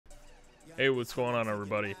Hey, what's going on,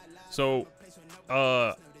 everybody? So,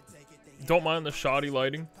 don't mind the shoddy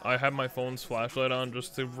lighting. I have my phone's flashlight on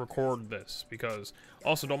just to record this, because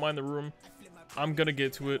also don't mind the room. I'm gonna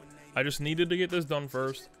get to it. I just needed to get this done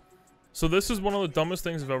first. So this is one of the dumbest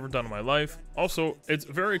things I've ever done in my life. Also, it's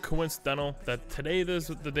very coincidental that today is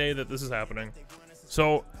the day that this is happening.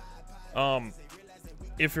 So,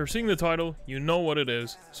 if you're seeing the title, you know what it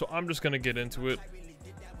is. So I'm just gonna get into it.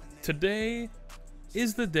 Today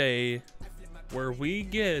is the day where we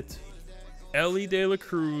get Elly de la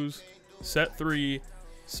Cruz Set 3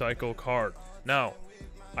 Cycle card. Now,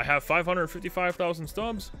 I have 555,000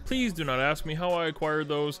 stubs. Please do not ask me how I acquired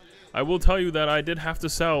those. I will tell you that I did have to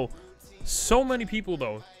sell so many people,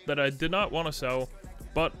 though, that I did not want to sell,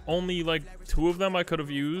 but only like 2 of them I could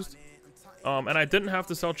have used. And I didn't have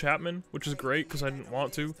to sell Chapman, which is great because I didn't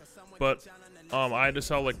want to, but I had to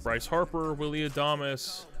sell like Bryce Harper, Willie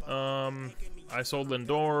Adames. I sold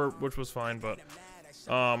Lindor, which was fine, but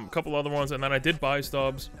a couple other ones, and then I did buy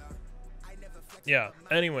stubs. Yeah,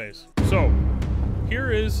 anyways, so here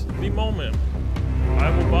is the moment I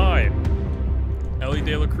will buy Elly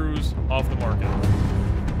de la Cruz off the market.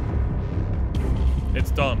 It's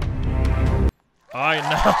done. I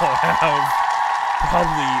now have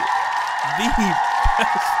probably the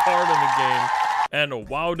best card in the game, and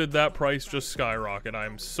wow, did that price just skyrocket.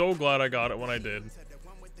 I'm so glad I got it when I did.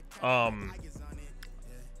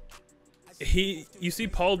 You see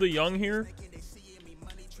Paul DeYoung here?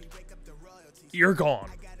 You're gone.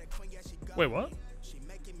 Wait, what?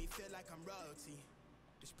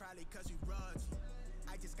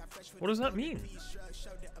 What does that mean?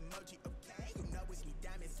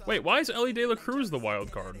 Wait, why is Elly de la Cruz the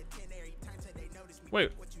wild card?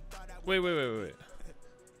 Wait.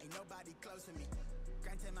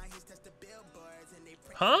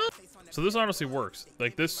 Huh? So this honestly works.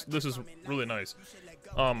 Like this is really nice.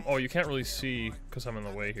 Oh, you can't really see because I'm in the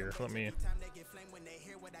way here. Let me.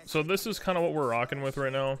 So this is kind of what we're rocking with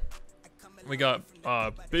right now. We got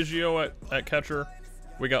Biggio at catcher.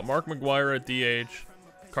 We got Mark McGwire at DH.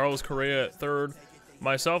 Carlos Correa at third.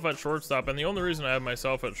 Myself at shortstop. And the only reason I have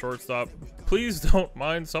myself at shortstop, please don't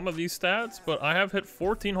mind some of these stats, but I have hit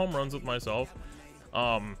 14 home runs with myself.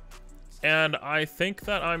 And I think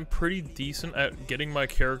that I'm pretty decent at getting my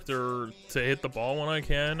character to hit the ball when I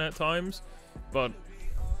can at times, but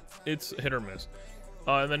it's hit or miss.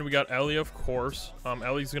 And then we got Elly, of course.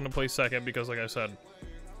 Elly's going to play second because, like I said,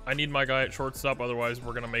 I need my guy at shortstop, otherwise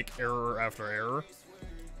we're going to make error after error.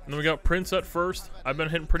 And then we got Prince at first. I've been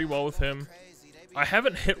hitting pretty well with him. I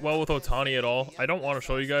haven't hit well with Ohtani at all. I don't want to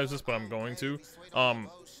show you guys this, but I'm going to. Oh,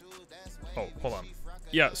 hold on.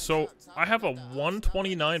 Yeah, so I have a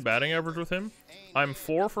 129 batting average with him. I'm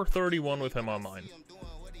 4 for 31 with him online.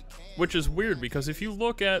 Which is weird, because if you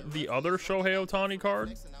look at the other Shohei Ohtani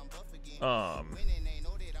card, I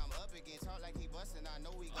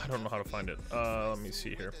don't know how to find it. Let me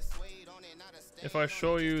see here. If I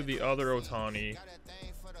show you the other Ohtani,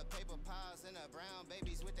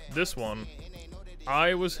 this one,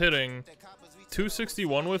 I was hitting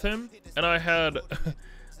 261 with him, and I had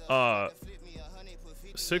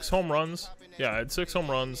 6 home runs. Yeah, I had 6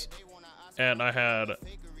 home runs, and I had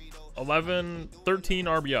 13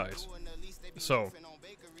 RBIs. So,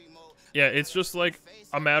 yeah, it's just like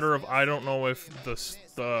a matter of, I don't know if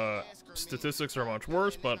the statistics are much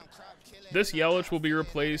worse, but this Yelich will be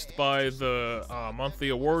replaced by the monthly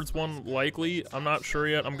awards one, likely. I'm not sure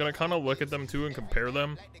yet. I'm going to kind of look at them too and compare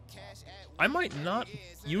them. I might not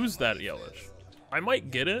use that Yelich. I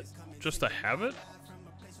might get it just to have it,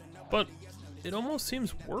 but it almost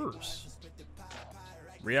seems worse.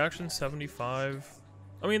 Reaction 75.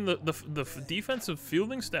 I mean, the defensive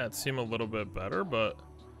fielding stats seem a little bit better, but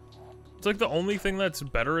it's like the only thing that's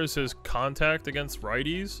better is his contact against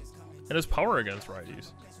righties and his power against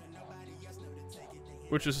righties,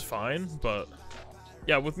 which is fine. But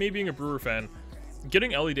yeah, with me being a Brewer fan,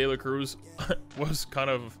 getting Elly de la Cruz was kind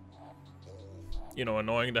of, you know,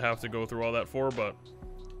 annoying to have to go through all that for. But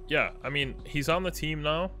yeah, I mean, he's on the team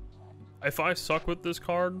now. If I suck with this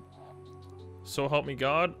card, so help me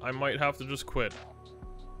God, I might have to just quit.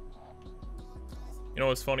 You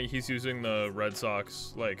know, it's funny, he's using the Red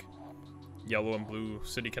Sox, like, yellow and blue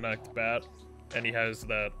City Connect bat, and he has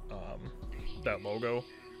that, that logo.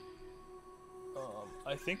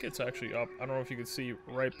 I think it's actually up. I don't know if you can see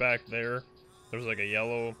right back there. There's like a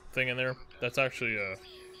yellow thing in there. That's actually a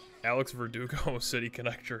Alex Verdugo City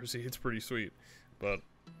Connect jersey. It's pretty sweet. But,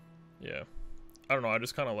 yeah. I don't know, I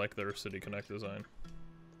just kind of like their City Connect design.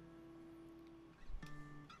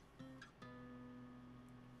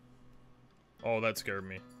 Oh, that scared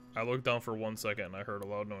me. I looked down for 1 second and I heard a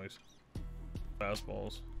loud noise.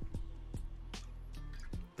 Fastballs.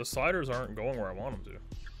 the sliders aren't going where I want them to.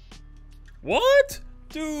 What?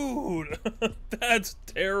 Dude, that's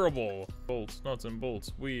terrible. Bolts, nuts and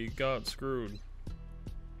bolts. We got screwed.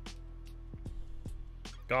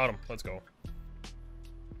 Got him. Let's go.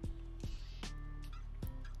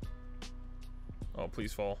 Oh,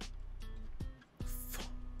 please fall.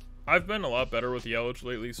 I've been a lot better with Yelich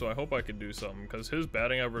lately, so I hope I can do something, because his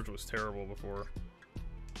batting average was terrible before.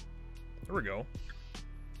 There we go.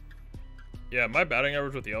 Yeah, my batting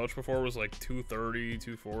average with Yelich before was like 230,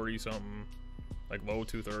 240 something. Like low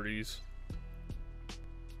 230s.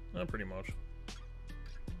 Pretty much.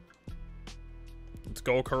 Let's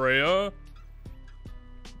go, Correa.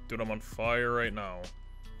 Dude, I'm on fire right now.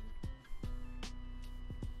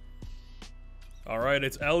 Alright,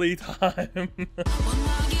 it's Elly time.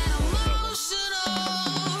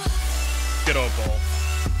 Get out, ball.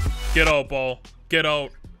 Get out, ball. Get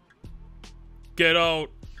out. Get out.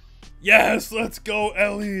 Yes, let's go,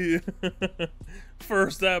 Elly.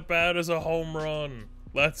 First at bat is a home run.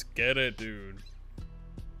 Let's get it, dude.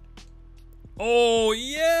 Oh,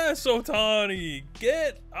 yes, Ohtani.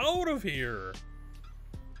 Get out of here.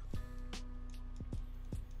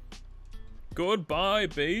 Goodbye,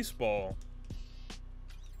 baseball.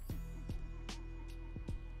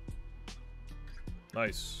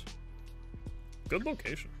 Nice. Good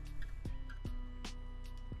location.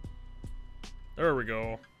 There we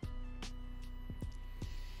go.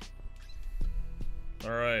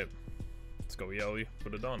 Alright. Let's go, Elly.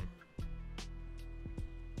 Put it done.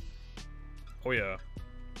 Oh, yeah.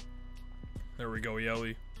 There we go,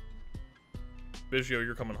 Elly. Biggio,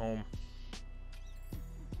 you're coming home.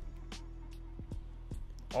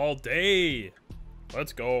 All day.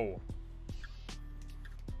 Let's go.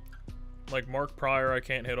 Like Mark Pryor, I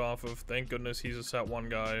can't hit off of. Thank goodness he's a set one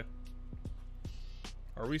guy.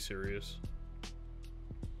 Are we serious?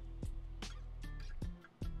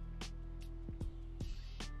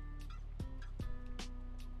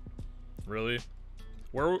 Really?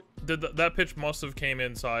 Where did that pitch must have came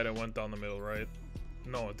inside and went down the middle, right?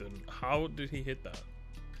 No, it didn't. How did he hit that?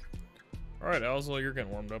 All right, Alzla, you're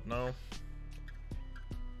getting warmed up now.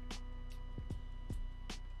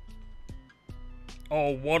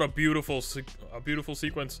 Oh, what a beautiful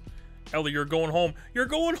sequence. Elly, you're going home. You're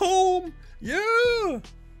going home! Yeah!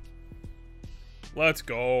 Let's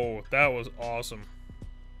go. That was awesome.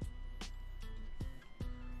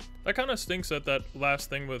 That kind of stinks that that last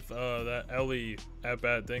thing with that Elly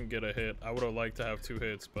at-bat didn't get a hit. I would have liked to have 2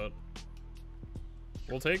 hits, but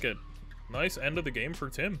we'll take it. Nice end of the game for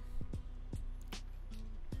Tim.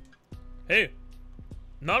 Hey,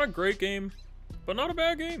 not a great game, but not a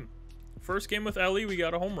bad game. First game with Elly, we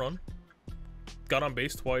got a home run. Got on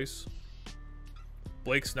base twice.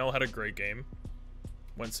 Blake Snell had a great game.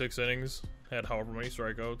 Went 6 innings, had however many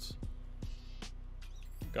strikeouts.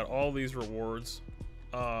 Got all these rewards.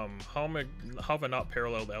 How have I not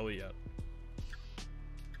paralleled Elly yet?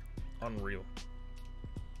 Unreal.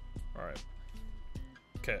 Alright.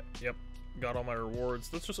 Okay, yep. Got all my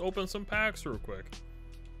rewards. Let's just open some packs real quick.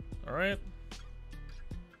 Alright.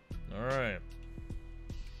 Alright.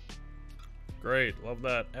 Great, love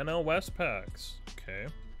that. NL West packs. Okay.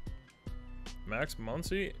 Max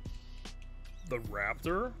Muncy. The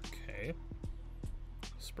Raptor. Okay.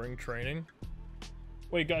 Spring training.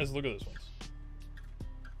 Wait, guys, look at this one.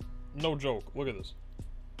 No joke, look at this.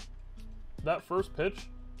 That first pitch,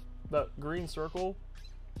 that green circle,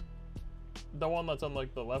 the one that's on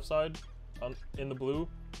like the left side, in the blue,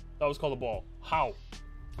 that was called a ball. How?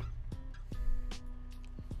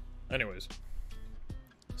 Anyways.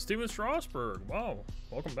 Steven Strasburg, wow.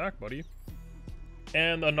 Welcome back, buddy.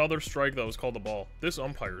 And another strike that was called a ball. This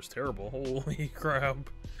umpire is terrible. Holy crap.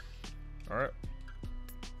 Alright.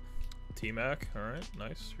 T-Mac, alright,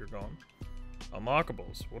 nice, you're gone.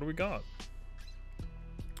 Unlockables. What do we got?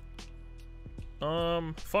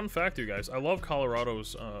 Fun fact, you guys. I love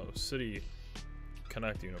Colorado's City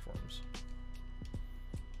Connect uniforms.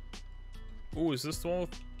 Ooh, is this the one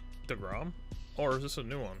with DeGrom? Or is this a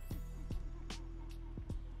new one?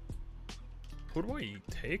 Who do I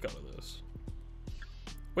take out of this?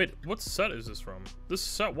 Wait, what set is this from? This is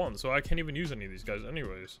set 1, so I can't even use any of these guys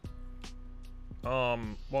anyways.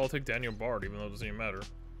 Well, I'll take Daniel Bard, even though it doesn't even matter.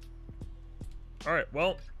 Alright,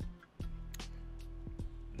 well,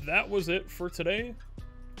 that was it for today.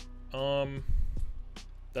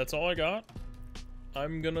 That's all I got.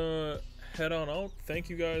 I'm gonna head on out. Thank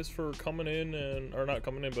you guys for coming in and, or not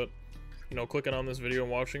coming in, but, you know, clicking on this video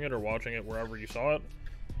and watching it, or watching it wherever you saw it.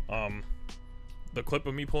 The clip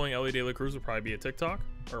of me pulling Elly De La Cruz will probably be a TikTok,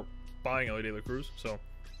 or buying Elly De La Cruz, so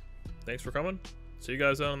thanks for coming. See you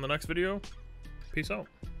guys on the next video. Peace out.